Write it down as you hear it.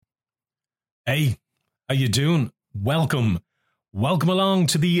Hey, how you doing? Welcome along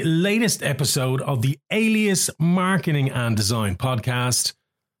to the latest episode of the Alias Marketing and Design podcast.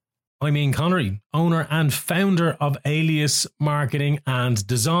 I'm Ian Connery, owner and founder of Alias Marketing and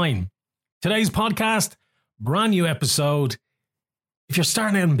Design. Today's podcast, brand new episode. If you're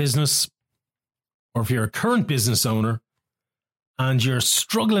starting out in business, or if you're a current business owner and you're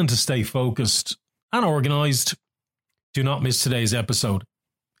struggling to stay focused and organized, do not miss today's episode.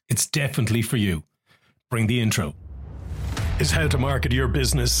 It's definitely for you. Bring the intro. Is how to market your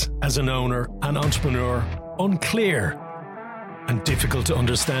business as an owner and entrepreneur unclear and difficult to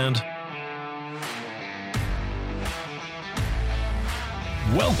understand?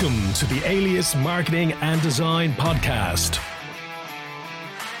 Welcome to the Alias Marketing and Design podcast.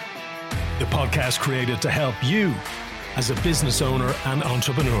 The podcast created to help you as a business owner and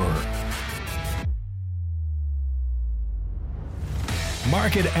entrepreneur.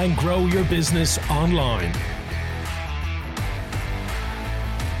 Market and grow your business online.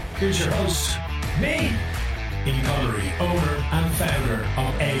 Here's your host, me, Ian Connery, owner and founder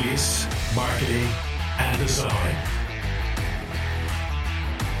of Alias Marketing and Design.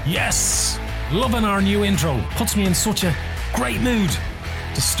 Yes, loving our new intro. Puts me in such a great mood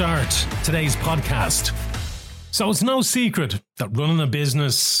to start today's podcast. So it's no secret that running a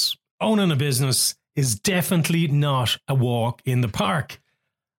business, owning a business, is definitely not a walk in the park.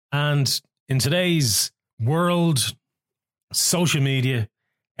 And in today's world, social media,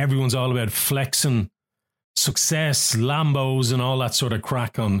 everyone's all about flexing success, Lambos and all that sort of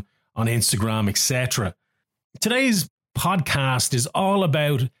crack on Instagram, etc. Today's podcast is all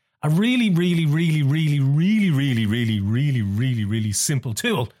about a really simple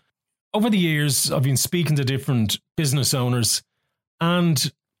tool. Over the years, I've been speaking to different business owners and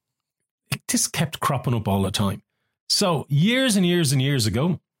this kept cropping up all the time. So years and years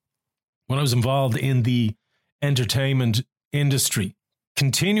ago, when I was involved in the entertainment industry,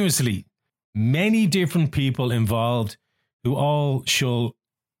 continuously, many different people involved who all shall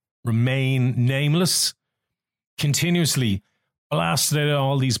remain nameless, continuously blasted out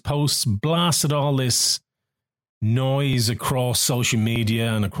all these posts, blasted all this noise across social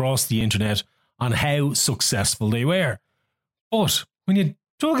media and across the internet on how successful they were. But when you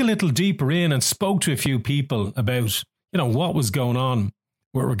dug a little deeper in and spoke to a few people about, what was going on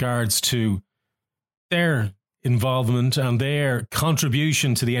with regards to their involvement and their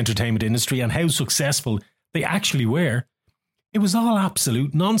contribution to the entertainment industry and how successful they actually were, it was all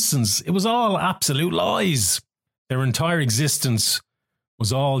absolute nonsense. It was all absolute lies. Their entire existence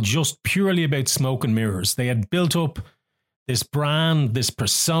was all just purely about smoke and mirrors. They had built up this brand, this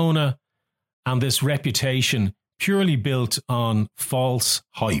persona, and this reputation purely built on false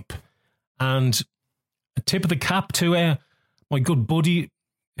hype. And a tip of the cap to my good buddy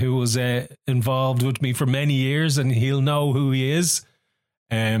who was involved with me for many years, and he'll know who he is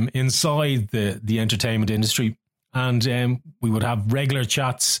inside the entertainment industry. And we would have regular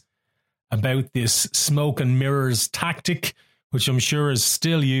chats about this smoke and mirrors tactic, which I'm sure is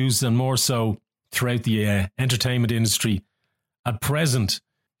still used and more so throughout the entertainment industry at present.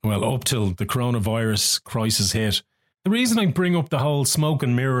 Well, up till the coronavirus crisis hit. The reason I bring up the whole smoke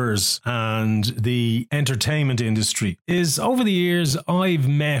and mirrors and the entertainment industry is over the years, I've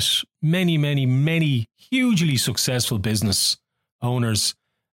met many hugely successful business owners,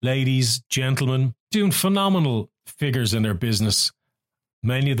 ladies, gentlemen, doing phenomenal figures in their business.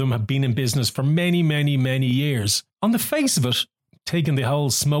 Many of them have been in business for many years. On the face of it, taking the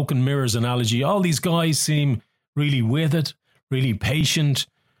whole smoke and mirrors analogy, all these guys seem really with it, really patient,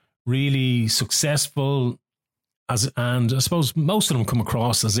 really successful, and I suppose most of them come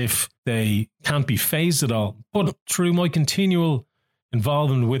across as if they can't be phased at all. But through my continual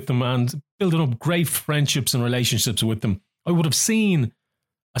involvement with them and building up great friendships and relationships with them, I would have seen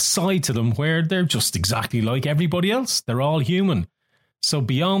a side to them where they're just exactly like everybody else. They're all human. So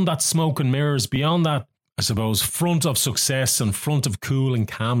beyond that smoke and mirrors, beyond that, I suppose, front of success and front of cool and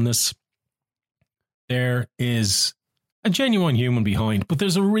calmness, there is a genuine human behind. But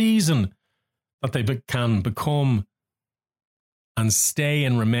there's a reason that they can become and stay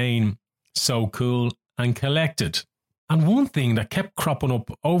and remain so cool and collected. And one thing that kept cropping up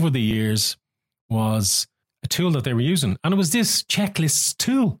over the years was a tool that they were using. And it was this checklists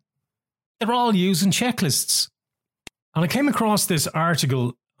tool. They're all using checklists. And I came across this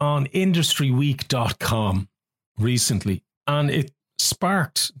article on industryweek.com recently, and it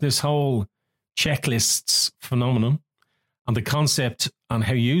sparked this whole checklists phenomenon and the concept on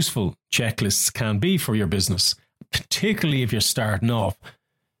how useful checklists can be for your business, particularly if you're starting off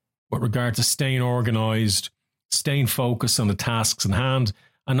with regard to staying organized, staying focused on the tasks in hand,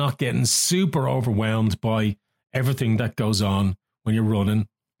 and not getting super overwhelmed by everything that goes on when you're running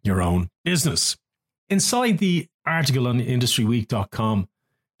your own business. Inside the article on industryweek.com,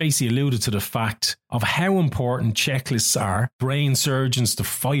 basically alluded to the fact of how important checklists are. Brain surgeons to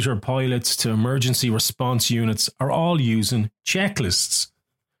fighter pilots to emergency response units are all using checklists.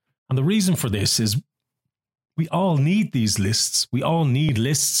 And the reason for this is we all need these lists. We all need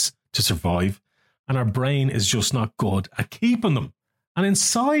lists to survive, and our brain is just not good at keeping them. And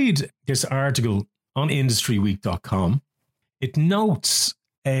inside this article on industryweek.com, it notes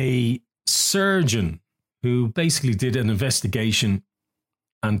a surgeon who basically did an investigation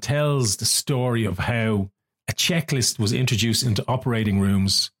and tells the story of how a checklist was introduced into operating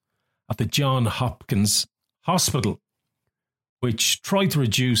rooms at the Johns Hopkins Hospital, which tried to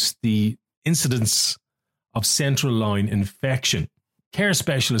reduce the incidence of central line infection. Care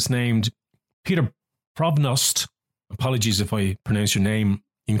specialist named Peter Provnost, apologies if I pronounce your name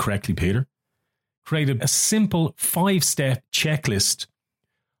incorrectly, Peter, created a simple 5-step checklist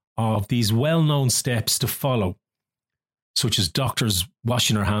of these well-known steps to follow, such as doctors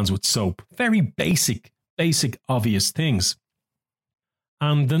washing their hands with soap. Very basic, obvious things.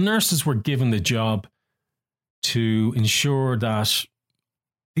 And the nurses were given the job to ensure that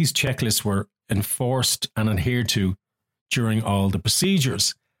these checklists were enforced and adhered to during all the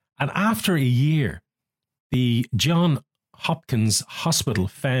procedures. And after a year, the Johns Hopkins Hospital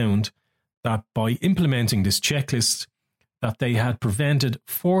found that by implementing this checklist, that they had prevented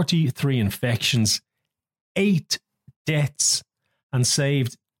 43 infections, 8 deaths, and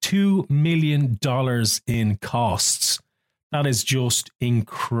saved $2 million in costs. That is just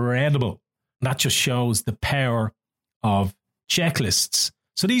incredible. That just shows the power of checklists.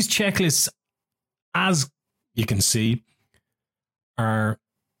 So these checklists, as you can see, are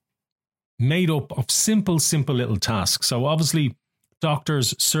made up of simple little tasks. So obviously,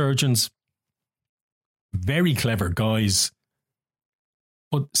 doctors, surgeons, very clever guys,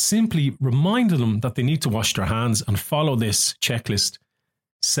 but simply reminding them that they need to wash their hands and follow this checklist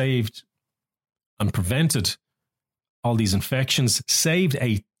saved and prevented all these infections, saved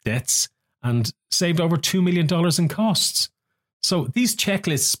 8 deaths, and saved over $2 million in costs. So these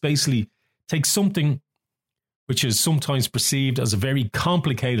checklists basically take something which is sometimes perceived as a very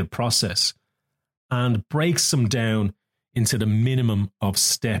complicated process and breaks them down into the minimum of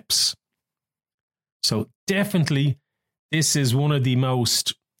steps. So definitely, this is one of the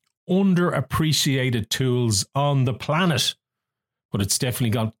most underappreciated tools on the planet, but it's definitely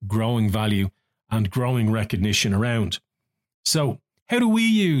got growing value and growing recognition around. So how do we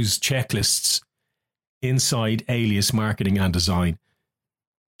use checklists inside Alias Marketing and Design?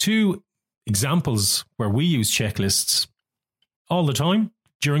 2 examples where we use checklists all the time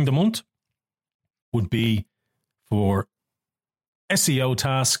during the month would be for SEO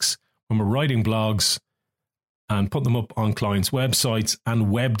tasks when we're writing blogs and put them up on clients' websites, and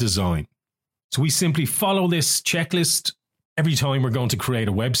web design. So we simply follow this checklist every time we're going to create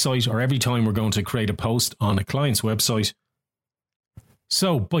a website or every time we're going to create a post on a client's website.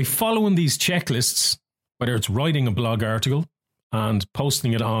 So by following these checklists, whether it's writing a blog article and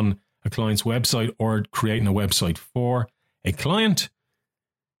posting it on a client's website or creating a website for a client,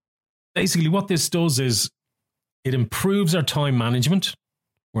 basically what this does is it improves our time management.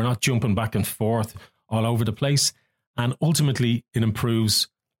 We're not jumping back and forth all over the place. And ultimately, it improves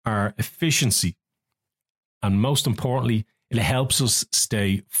our efficiency. And most importantly, it helps us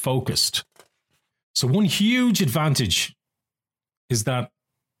stay focused. So one huge advantage is that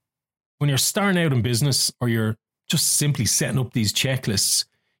when you're starting out in business or you're just simply setting up these checklists,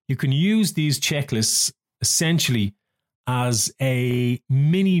 you can use these checklists essentially as a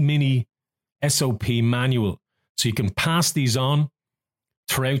mini SOP manual. So you can pass these on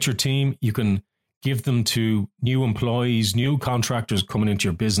throughout your team. You can give them to new employees, new contractors coming into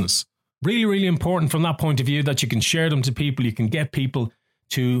your business. Really important from that point of view that you can share them to people. You can get people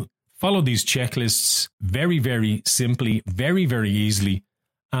to follow these checklists very simply, very easily,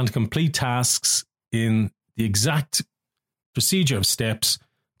 and complete tasks in the exact procedure of steps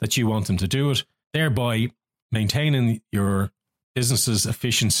that you want them to do it, thereby maintaining your business's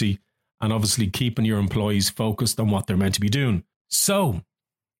efficiency and obviously keeping your employees focused on what they're meant to be doing. So,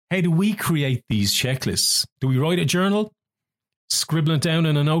 how do we create these checklists? Do we write a journal? Scribble it down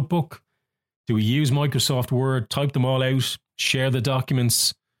in a notebook? Do we use Microsoft Word, type them all out, share the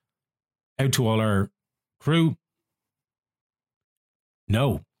documents out to all our crew?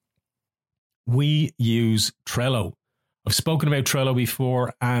 No. We use Trello. I've spoken about Trello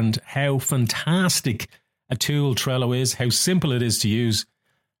before and how fantastic a tool Trello is, how simple it is to use,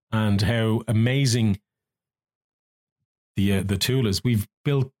 and how amazing the tool is. We've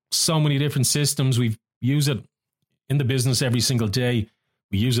built so many different systems. We use it in the business every single day.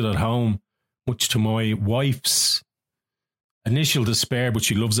 We use it at home, much to my wife's initial despair, but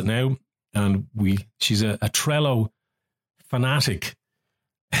she loves it now. And she's a Trello fanatic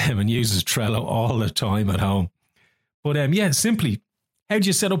and uses Trello all the time at home. But simply, how do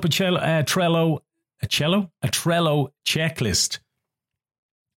you set up a Trello checklist?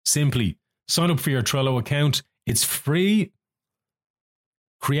 Simply sign up for your Trello account. It's free.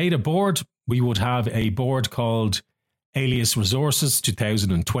 Create a board. We would have a board called Alias Resources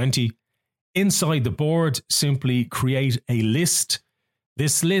 2020. Inside the board, simply create a list.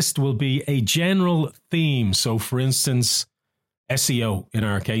 This list will be a general theme. So, for instance, SEO in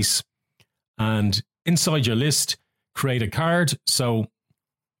our case. And inside your list, create a card. So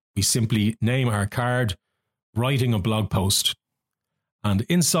we simply name our card writing a blog post. And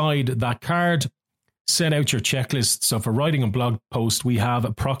inside that card, set out your checklist. So for writing a blog post, we have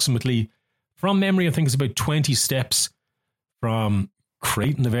approximately, from memory, I think it's about 20 steps from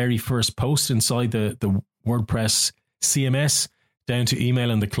creating the very first post inside the WordPress CMS down to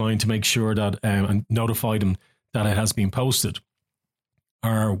emailing the client to make sure that and notify them that it has been posted.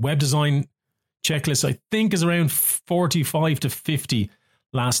 Our web design checklist, I think, is around 45 to 50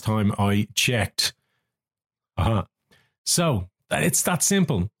 last time I checked. So it's that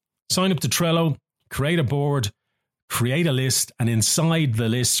simple. Sign up to Trello, create a board, create a list, and inside the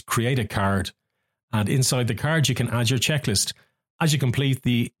list, create a card. And inside the card, you can add your checklist. As you complete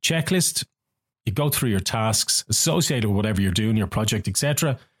the checklist, you go through your tasks associated with whatever you're doing, your project,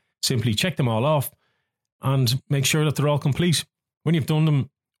 etc. Simply check them all off and make sure that they're all complete. When you've done them,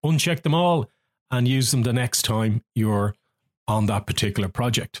 uncheck them all and use them the next time you're on that particular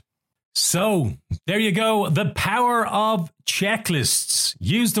project. So there you go. The power of checklists.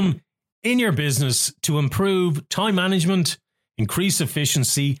 Use them in your business to improve time management, increase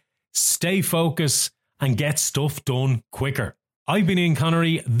efficiency, stay focused, and get stuff done quicker. I've been Ian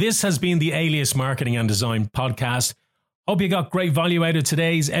Connery. This has been the Alias Marketing and Design Podcast. Hope you got great value out of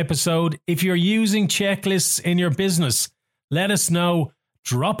today's episode. If you're using checklists in your business, let us know.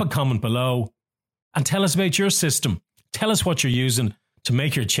 Drop a comment below and tell us about your system. Tell us what you're using to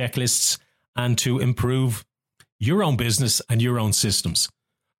make your checklists and to improve your own business and your own systems.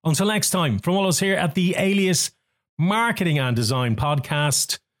 Until next time, from all of us here at the Alias Marketing and Design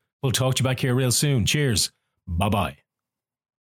Podcast, we'll talk to you back here real soon. Cheers. Bye-bye.